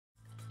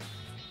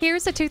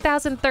Here's a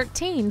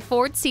 2013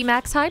 Ford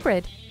C-Max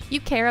Hybrid.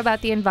 You care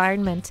about the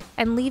environment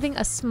and leaving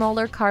a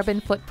smaller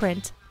carbon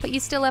footprint, but you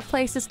still have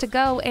places to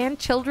go and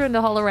children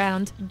to haul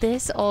around.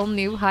 This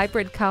all-new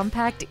hybrid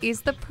compact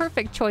is the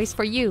perfect choice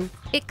for you.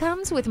 It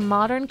comes with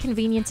modern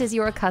conveniences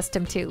you're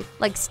accustomed to,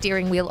 like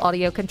steering wheel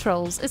audio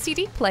controls, a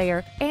CD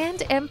player, and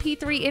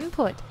MP3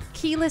 input,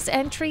 keyless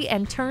entry,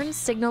 and turn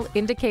signal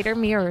indicator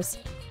mirrors.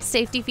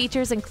 Safety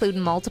features include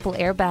multiple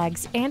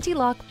airbags,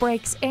 anti-lock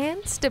brakes,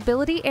 and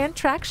stability and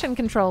traction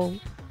control.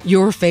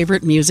 Your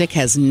favorite music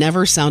has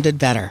never sounded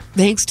better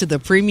thanks to the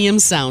premium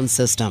sound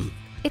system.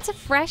 It's a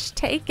fresh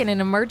take in an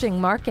emerging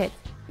market.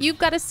 You've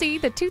got to see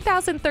the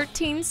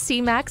 2013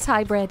 C-Max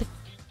Hybrid.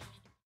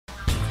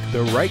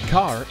 The right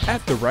car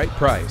at the right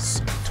price.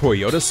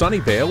 Toyota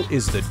Sunnyvale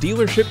is the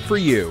dealership for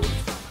you.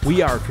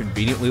 We are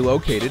conveniently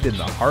located in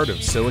the heart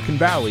of Silicon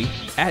Valley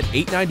at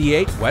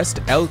 898 West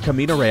El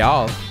Camino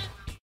Real